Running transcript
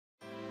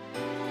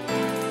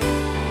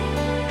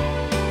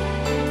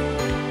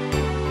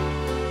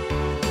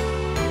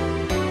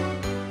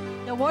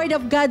Word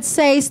of God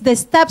says the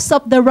steps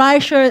of the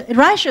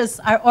righteous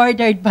are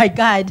ordered by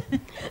God.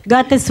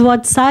 Gottes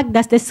Wort sagt,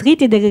 dass das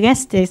Schritte der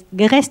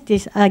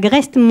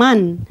gerechte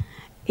Mann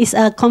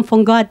kommt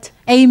von Gott.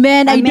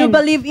 Amen. I do Amen.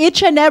 believe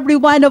each and every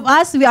one of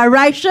us, we are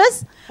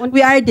righteous.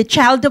 We are the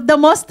child of the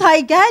Most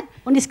High God.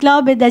 Und ich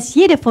glaube, dass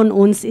jeder von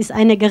uns ist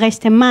ein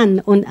gerechter Mann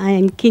und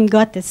ein Kind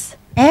Gottes.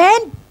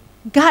 And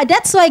God,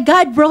 that's why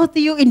God brought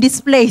you in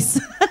this place.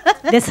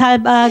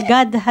 Deshalb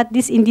Gott hat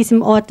dies in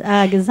diesem Ort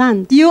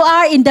gesandt. You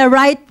are in the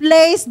right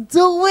place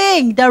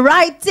doing the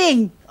right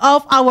thing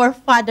of our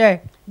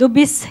Father. Du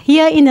bist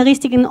hier in der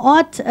richtigen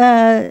Ort,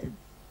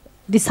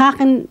 die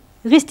Sachen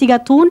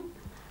richtiger tun.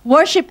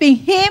 Worshiping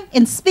Him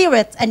in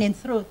spirit and in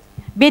truth.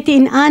 Bete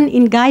ihn an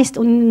in Geist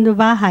und in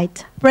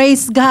Wahrheit.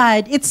 Praise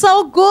God. It's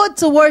so good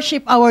to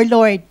worship our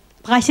Lord.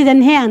 Preise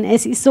den Herrn.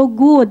 Es ist so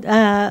gut,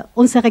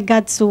 unseren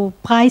Gott zu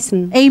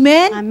preisen.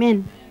 Amen.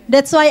 Amen.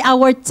 That's why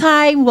our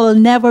time will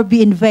never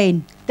be in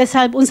vain.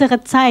 Deshalb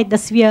unsere Zeit,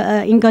 dass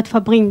wir in Gott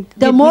verbringen.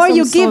 The wird more nicht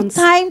you give umsonst.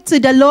 time to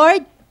the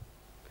Lord,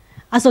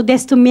 Also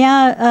desto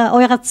mehr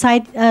eurer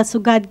Zeit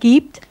zu Gott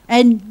gibt,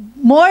 and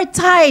more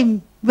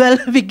time will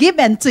be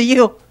given to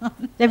you.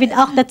 da wird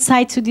auch die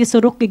Zeit zu dir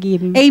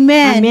zurückgegeben.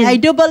 Amen. Amen. I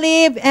do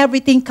believe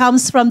everything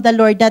comes from the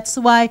Lord. That's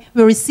why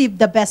we receive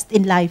the best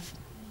in life.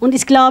 Und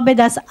ich glaube,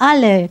 dass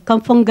alle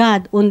kommen von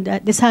Gott und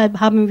deshalb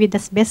haben wir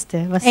das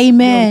Beste, was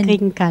Amen. man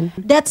kriegen kann.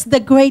 That's the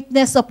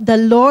greatness of the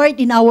Lord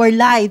in our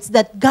lives,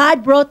 that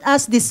God brought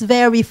us this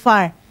very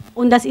far.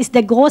 Und das ist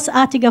der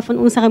Großartige von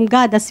unserem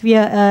Gott, dass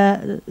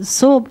wir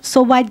so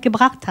weit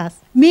gebracht hast.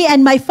 Me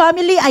and my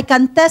family, I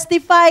can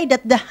testify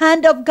that the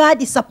hand of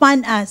God is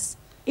upon us.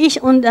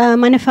 Ich und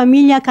meine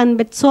Familie kann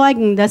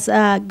bezeugen, dass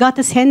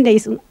Gottes Hände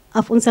ist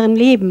auf unserem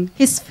Leben.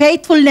 His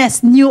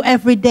faithfulness new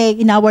every day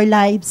in our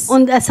lives.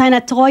 Und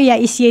seine Treue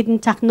ist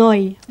jeden Tag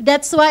neu.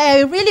 That's why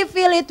I really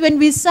feel it when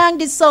we sang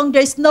this song,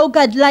 There's no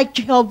God like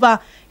Jehovah.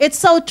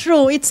 It's so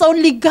true. It's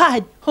only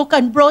God who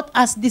can brought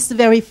us this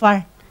very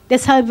far.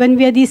 Deshalb, wenn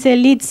wir dieses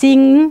Lied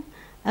singen,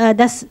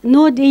 dass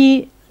nur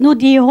die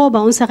Jehova,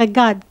 unser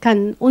Gott,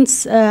 kann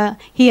uns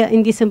hier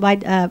in diesem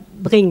Weit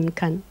bringen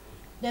kann.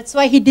 That's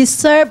why He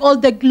deserves all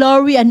the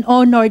glory and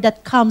honor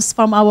that comes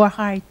from our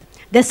heart.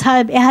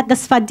 Deshalb, hat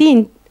das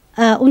verdient,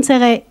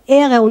 unsere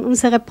Ehre und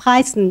unsere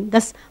Preisen,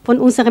 das von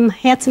unserem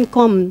Herzen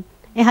kommen.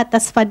 Hat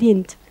das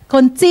verdient.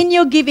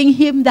 Continue giving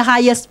Him the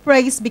highest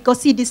praise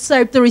because He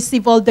deserves to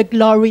receive all the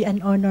glory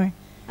and honor.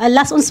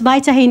 Lass uns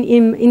weiterhin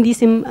in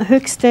diesem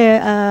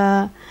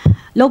höchsten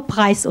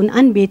Lobpreis und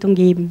Anbetung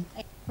geben.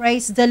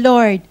 Praise the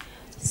Lord.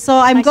 So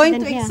I'm Preis going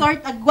den to Herrn. exhort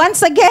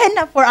once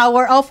again for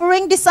our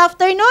offering this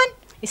afternoon.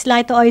 Ich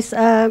leite euch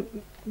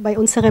bei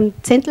unserem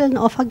Zehnteln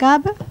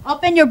Opfergabe.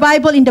 Open your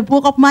Bible in the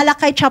book of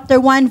Malachi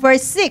chapter 1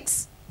 verse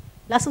 6.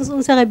 Lass uns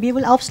unsere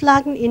Bibel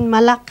aufschlagen in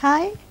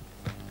Malachi,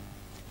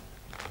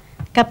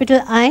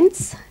 Kapitel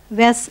 1,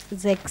 Vers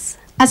 6.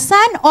 A son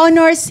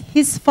honors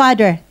his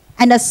father,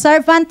 and a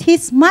servant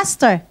his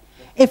master.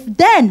 If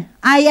then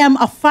I am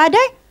a father,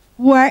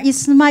 where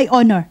is my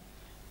honor?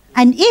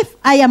 And if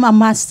I am a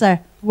master,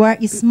 where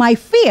is my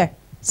fear?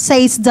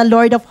 Says the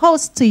Lord of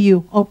hosts to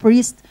you, O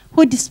priest,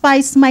 who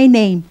despise my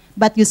name.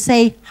 But you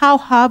say, how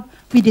have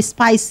we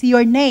despised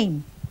your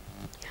name?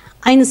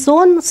 Ein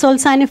Sohn soll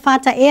seinen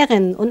Vater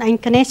ehren und ein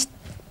Knecht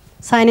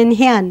seinen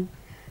Herrn.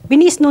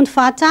 Bin ich nun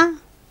Vater?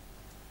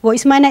 Wo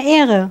ist meine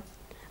Ehre?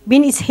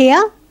 Bin ich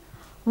Herr?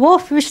 Wo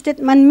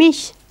fürchtet man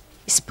mich?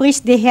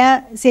 Spricht der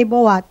Herr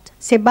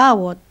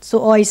Sebaoth zu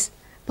euch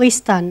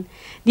Priestern,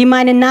 die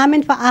meinen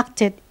Namen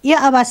verachtet.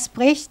 Ihr aber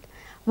spricht,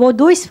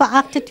 wodurch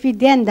verachtet wir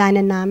denn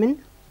deinen Namen?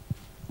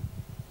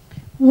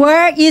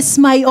 Where is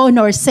my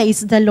honor,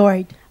 says the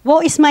Lord? Wo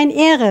ist meine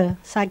Ehre,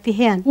 sagt der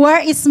Herr.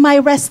 Where is my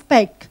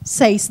respect,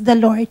 says the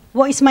Lord?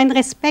 Wo ist mein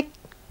Respekt?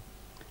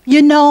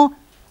 You know,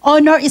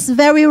 honor is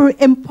very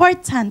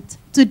important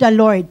to the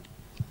Lord.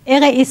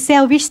 Ehre ist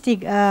sehr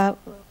wichtig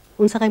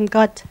unserem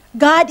Gott.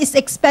 God is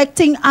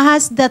expecting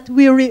us that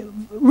we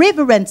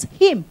reverence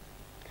Him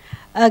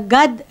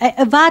Gott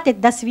erwartet,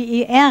 dass wir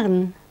ihn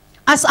ehren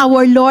as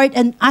our Lord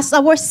and as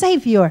our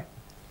Savior,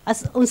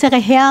 als unsere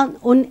Herrn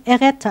und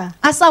Erretter,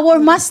 as our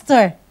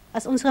Master.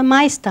 als unsere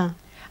Meister.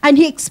 And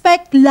He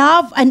expects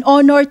love and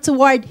honor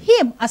toward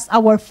Him as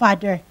our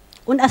Father.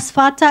 Und als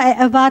Vater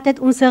erwartet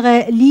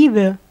unsere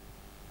Liebe.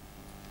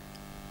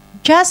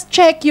 Just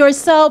check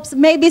yourselves.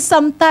 Maybe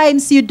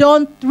sometimes you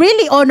don't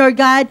really honor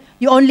God.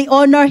 You only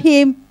honor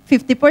Him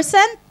 50%.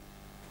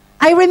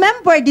 I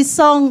remember this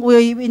song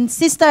when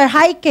Sister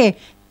Heike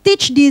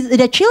teach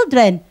the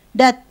children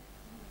that,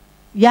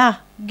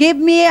 give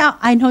me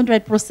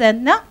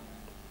 100%. No?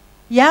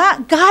 Yeah,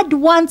 God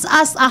wants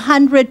us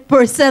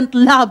 100%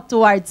 love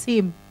towards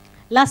Him.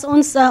 Lass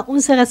uns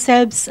unsere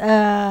selbst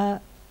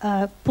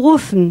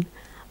prüfen,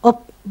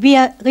 ob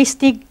wir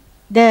richtig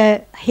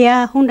der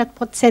Herr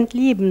 100%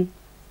 lieben.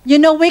 You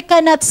know, we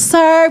cannot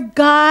serve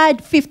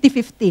God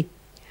 50-50.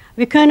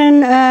 Wir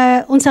können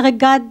unsere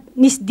Gott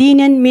nicht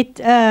dienen mit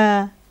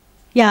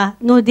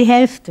nur die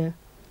Hälfte.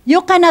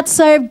 You cannot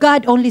serve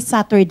God only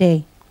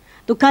Saturday.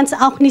 Du kannst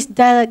auch nicht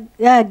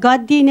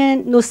Gott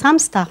dienen nur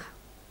Samstag.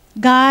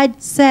 God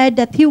said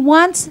that He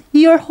wants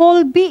your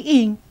whole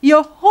being,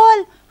 your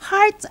whole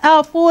heart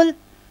full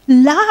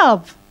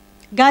love.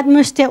 Gott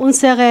möchte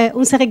unsere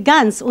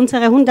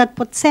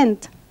 100%.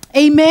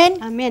 Amen.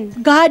 Amen.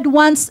 God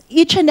wants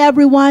each and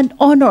every one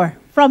honor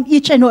from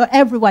each and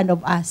every one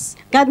of us.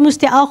 Gott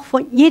möchte auch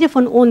von jeder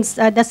von uns,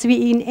 dass wir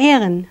ihn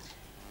ehren.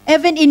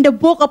 Even in the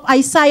book of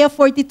Isaiah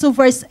 42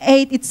 verse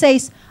 8, it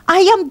says,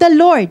 I am the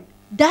Lord,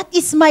 that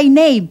is my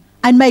name,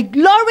 and my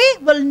glory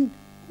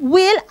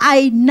will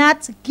I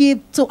not give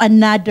to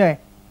another.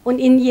 Und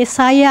in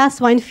Jesaja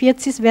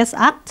 42, Vers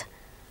 8,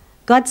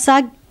 Gott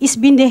sagt,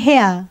 ich bin der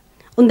Herr,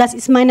 und das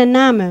ist mein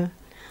Name,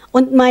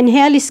 und meine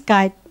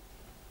Herrlichkeit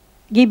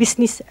gebe ich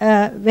nicht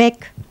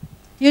weg.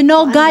 You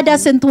know, God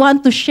doesn't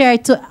want to share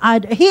to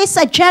others. He is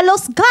a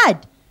jealous God.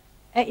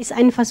 Ist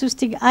ein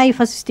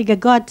eifersüchtiger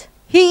Gott.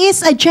 He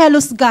is a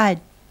jealous God.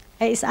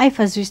 Ist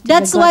eifersüchtiger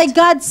That's Gott. why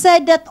God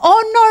said that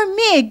honor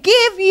me,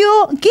 give me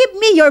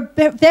your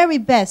very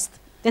best.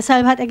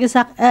 Deshalb hat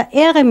gesagt,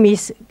 ehre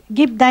mich,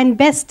 gib dein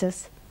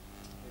Bestes.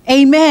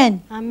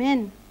 Amen.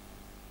 Amen.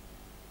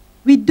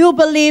 We do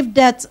believe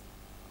that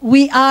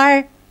we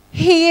are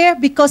here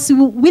because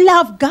we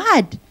love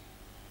God.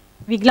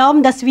 Wir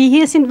glauben, dass wir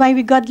hier sind, weil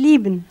wir Gott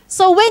lieben.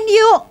 So when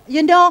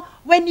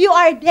you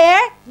are there,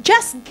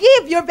 just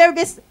give your very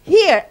best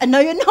here. And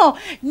not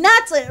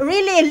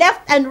really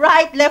left and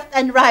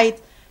right.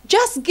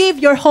 Just give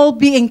your whole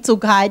being to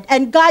God,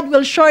 and God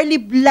will surely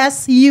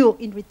bless you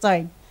in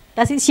return.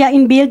 Das ist ja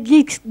im Bild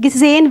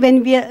gesehen,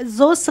 wenn wir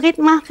so Schritt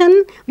machen,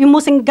 wir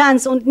müssen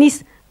ganz und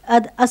nicht,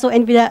 also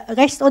entweder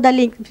rechts oder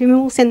links, wir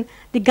müssen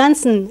die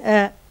ganzen,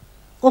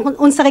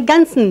 unsere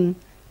ganzen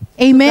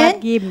Amen.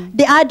 Gott geben.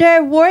 The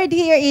other word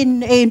here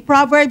in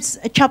Proverbs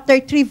chapter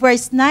 3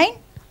 verse 9.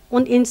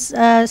 Und in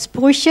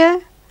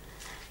Sprüche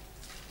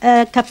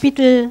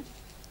Kapitel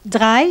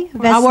 3,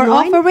 Vers Our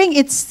 9. offering,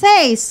 it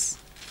says,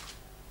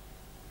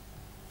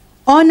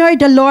 honor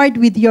the Lord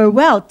with your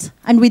wealth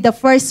and with the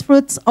first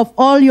fruits of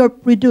all your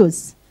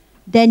produce.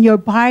 Then your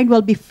barn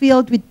will be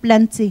filled with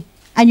plenty,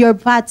 and your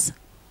vats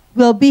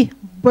will be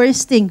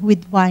bursting with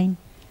wine.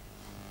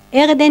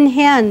 Ehre den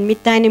Herrn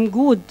mit deinem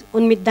Gut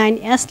und mit deinen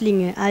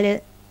Erstlingen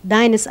alle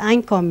deines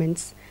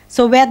Einkommens.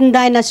 So werden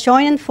deine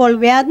Scheunen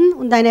voll werden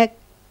und deine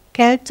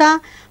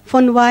Kelter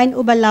von Wein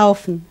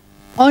überlaufen.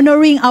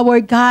 Honoring our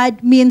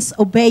God means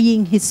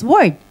obeying His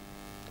word.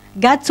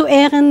 Gott zu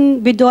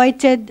ehren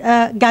bedeutet,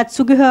 Gott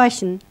zu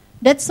gehorchen.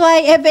 That's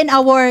why even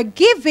our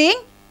giving,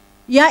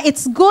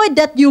 it's good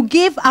that you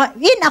give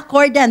in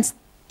accordance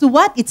to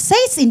what it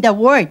says in the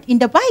word, in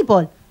the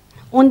Bible.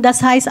 Und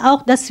das heißt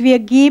auch, dass wir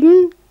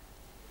geben,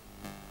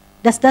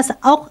 dass das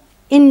auch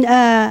in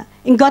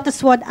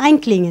Gottes Wort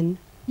einklingen.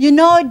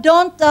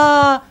 Don't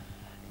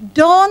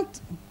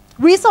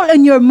wrestle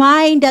in your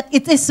mind that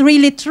it is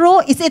really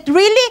true. Is it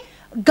really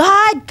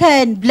God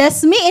can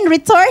bless me in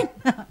return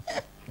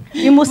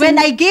when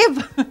I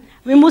give?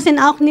 Wir müssen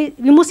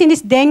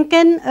nicht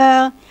denken,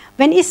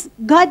 wenn ich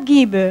Gott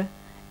gebe,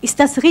 ist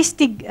das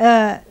richtig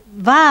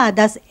wahr,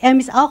 dass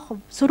mich auch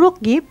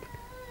zurückgibt?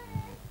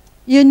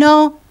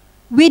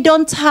 We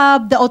don't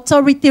have the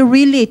authority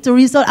really to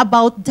reason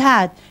about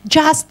that.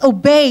 Just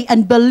obey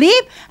and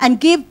believe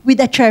and give with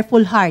a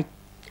cheerful heart.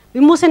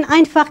 Wir müssen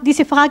einfach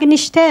diese Frage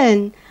nicht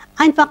stellen.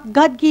 Einfach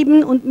Gott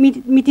geben und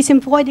mit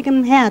diesem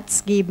freudigen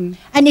Herz geben.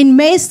 And in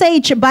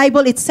Message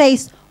Bible it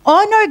says,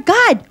 honor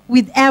God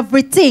with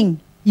everything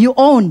you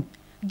own.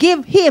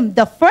 Give Him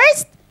the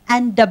first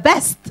and the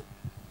best.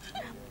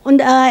 Und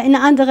in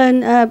einer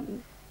anderen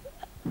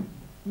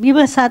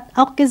Bibel hat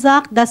auch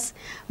gesagt, dass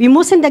wir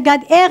müssen der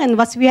Gott ehren,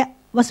 was wir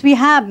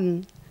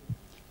haben.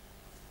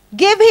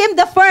 Give Him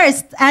the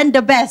first and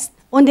the best.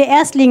 Und die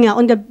Erstlinge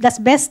und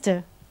das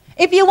Beste.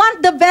 If you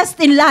want the best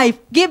in life,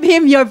 give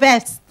Him your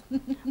best.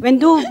 Wenn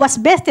du was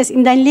Bestes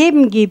in dein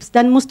Leben gibst,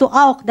 dann musst du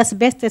auch das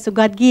Beste zu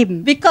Gott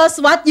geben.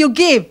 Because what you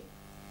give,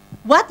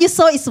 what you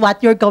sow is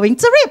what you're going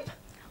to reap.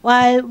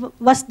 Weil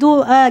was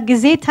du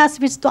gesät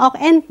hast, wirst du auch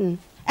ernten.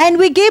 And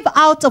we give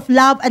out of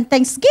love and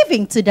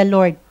thanksgiving to the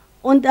Lord.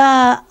 Und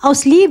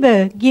aus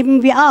Liebe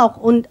geben wir auch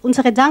und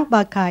unsere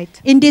Dankbarkeit.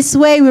 In this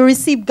way, we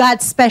receive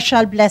God's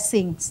special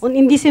blessings. Und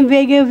in diesem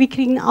Wege, wir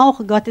kriegen auch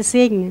Gottes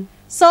Segen.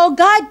 So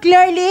God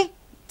clearly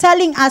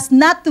telling us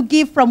not to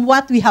give from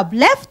what we have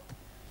left.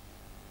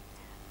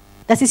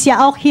 Das ist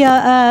ja auch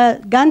hier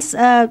ganz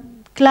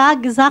klar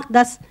gesagt,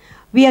 dass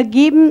wir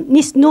geben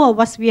nicht nur,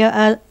 was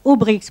wir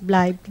übrig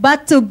bleibt.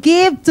 But to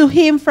give to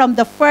Him from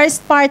the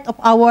first part of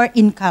our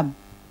income.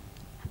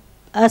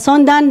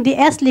 Sondern die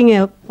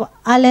Erstlinge,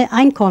 alle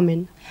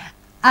Einkommen.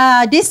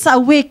 This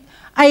week,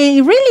 I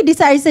really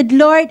decided, I said,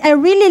 Lord, I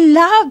really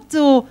love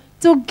to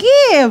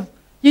give.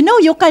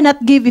 You cannot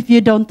give if you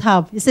don't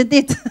have, isn't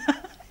it?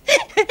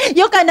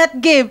 You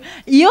cannot give.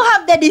 You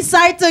have the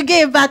desire to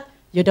give, but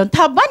you don't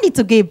have money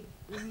to give.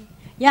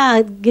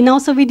 Ja,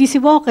 genauso wie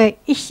diese Woche.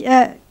 Ich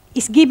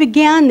gebe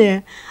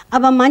gerne,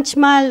 aber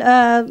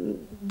manchmal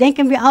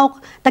denken wir auch,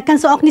 da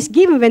kannst du auch nicht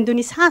geben, wenn du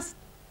nichts hast.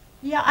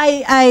 Yeah,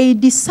 I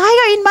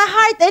desire in my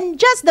heart and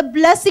just the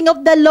blessing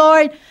of the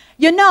Lord.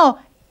 You know,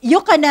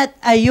 you cannot,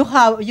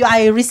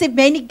 I receive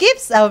many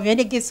gifts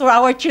for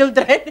our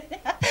children.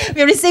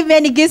 We receive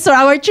many gifts for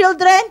our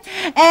children.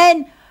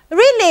 And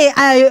really,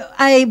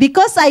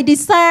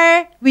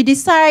 we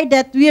desire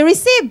that we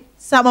receive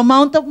some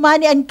amount of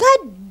money and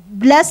God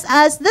bless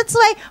us. That's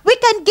why we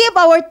can give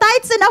our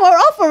tithes and our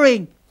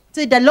offering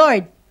to the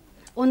Lord.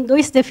 Und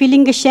durch die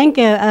vielen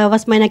Geschenke,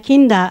 was meine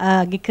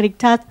Kinder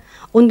gekriegt hat,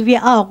 und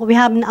wir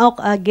haben auch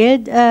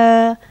Geld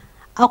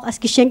auch als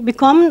Geschenk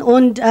bekommen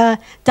und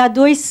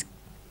dadurch,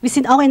 wir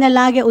sind auch in der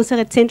Lage,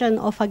 unsere Zehnteln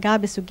auf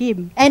Vergabe zu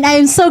geben. And I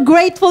am so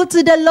grateful to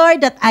the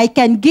Lord that I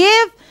can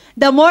give.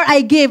 The more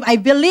I give, I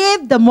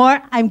believe, the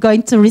more I'm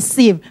going to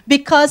receive.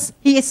 Because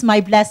He is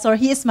my blesser,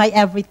 He is my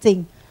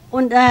everything.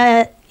 Und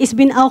ich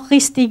bin auch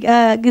richtig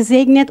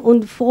gesegnet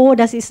und froh,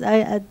 dass ich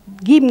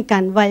geben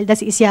kann, weil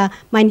das ist ja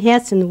mein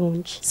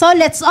Herzenwunsch. So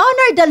let's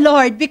honor the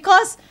Lord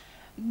because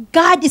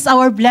God is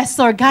our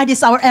blesser. God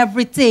is our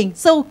everything.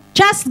 So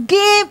just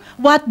give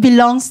what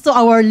belongs to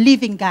our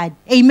living God.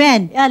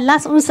 Amen. Ja,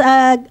 lass uns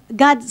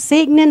Gott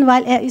segnen,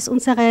 weil ist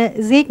unser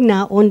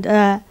Segner und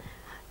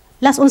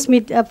lass uns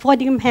mit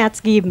freudigem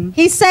Herz geben.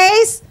 He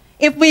says,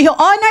 if we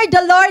honor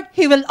the Lord,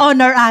 He will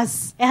honor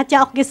us. Hat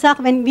ja auch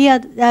gesagt, wenn wir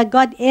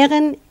Gott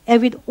ehren,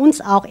 wird uns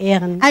auch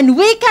ehren. And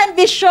we can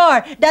be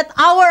sure that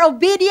our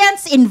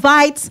obedience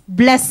invites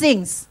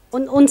blessings.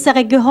 Und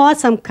unsere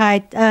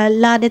Gehorsamkeit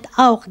ladet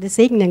auch das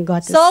Segnen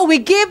Gottes. So we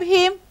give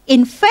Him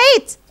in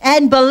faith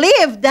and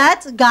believe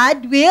that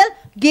God will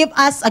give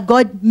us a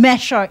good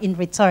measure in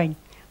return.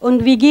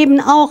 Und wir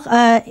geben auch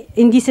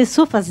in diese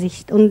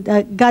Zuversicht und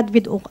Gott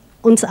wird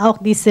uns auch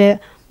diese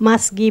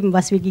Maß geben,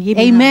 was wir gegeben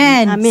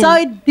Amen. haben. Amen.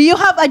 So do you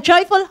have a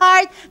joyful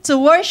heart to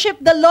worship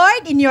the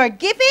Lord in your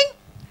giving?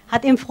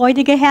 Hat ihm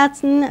freudige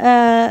Herzen,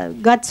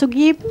 Gott zu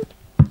geben?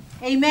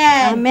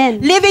 Amen. Amen.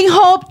 Living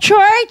Hope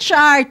Church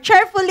are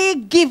cheerfully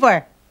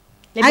giver.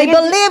 I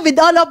believe with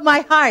all of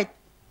my heart,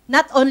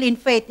 not only in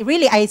faith.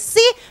 Really, I see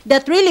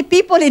that really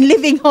people in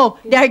Living Hope,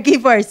 they are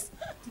givers.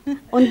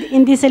 Und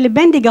in dieser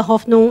lebendigen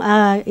Hoffnung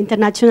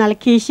internationale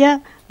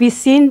Kirche, wir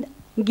sind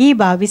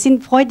Geber, wir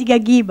sind freudiger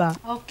Geber.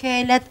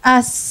 Okay, let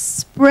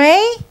us pray.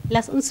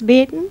 Lass uns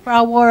beten. For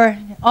our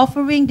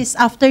offering this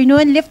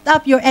afternoon, lift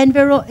up your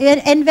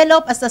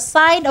envelope as a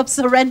sign of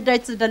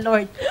surrender to the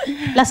Lord.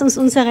 Lass uns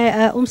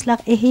unsere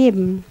Umschlag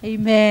erheben.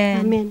 Amen.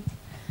 Amen.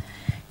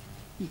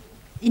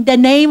 In the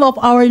name of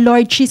our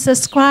Lord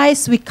Jesus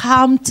Christ, we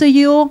come to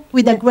you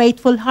with a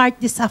grateful heart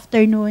this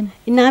afternoon.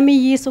 Im Namen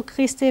Jesu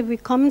Christi, wir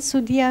kommen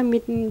zu dir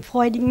mit einem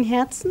freudigen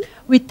Herzen.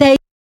 We thank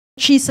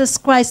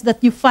Jesus Christ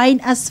that you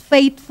find us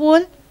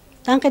faithful.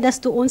 Danke,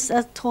 dass du uns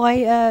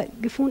treu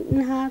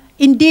gefunden hast.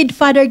 Indeed,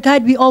 Father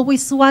God, we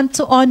always want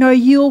to honor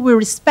you. We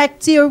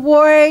respect your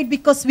word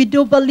because we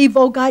do believe,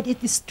 oh God, it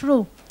is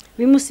true.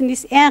 Wir müssen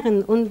dies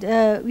ehren und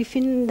wir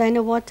finden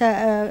deine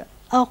Worte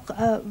auch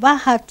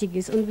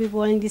wahrhaftiges und wir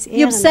wollen dies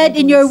ehren. You've said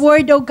in your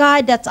word, oh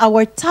God, that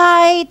our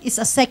tithe is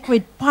a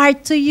sacred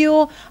part to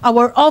you.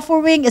 Our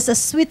offering is a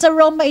sweet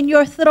aroma in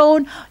your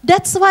throne.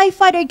 That's why,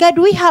 Father God,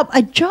 we have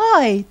a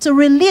joy to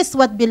release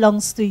what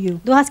belongs to you.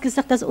 Du hast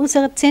gesagt, dass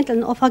unsere Zehntel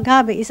und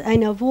Opfergabe ist ein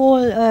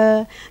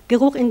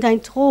Geruch in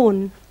dein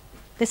Thron.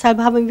 Deshalb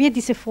haben wir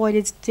diese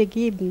Freude zu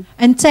geben.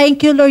 And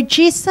thank you, Lord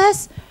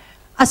Jesus,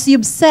 as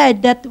you've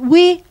said, that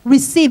we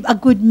receive a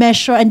good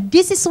measure. And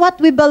this is what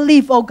we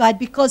believe, oh God,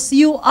 because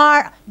you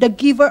are the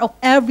giver of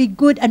every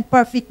good and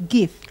perfect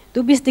gift.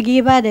 Du bist der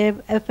Geber der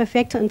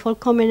perfekte und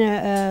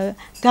vollkommene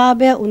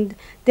Gabe und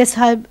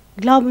deshalb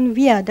glauben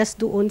wir, dass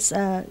du uns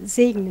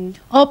segnen.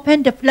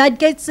 Open the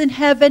floodgates in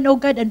heaven, oh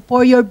God, and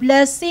pour your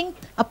blessing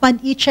upon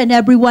each and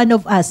every one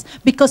of us,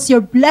 because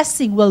your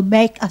blessing will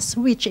make us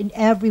rich in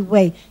every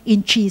way,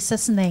 in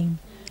Jesus' name.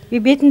 Wir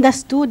beten,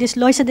 dass du das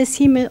Leuchter des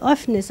Himmels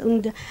öffnest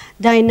und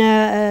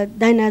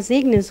deiner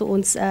Segen zu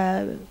uns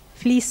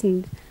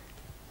fließen.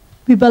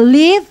 We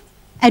believe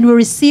and we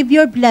receive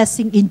your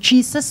blessing in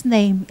Jesus'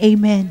 name.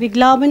 Amen. Wir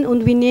glauben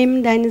und wir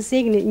nehmen deinen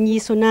Segen in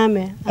Jesu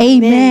Namen.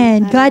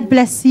 Amen. God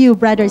bless you,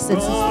 brothers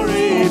and sisters.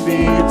 Glory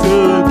be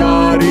to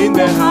God in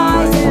the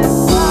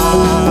highest.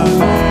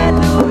 Hallelujah.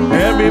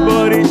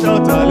 Everybody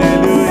shout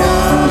hallelujah.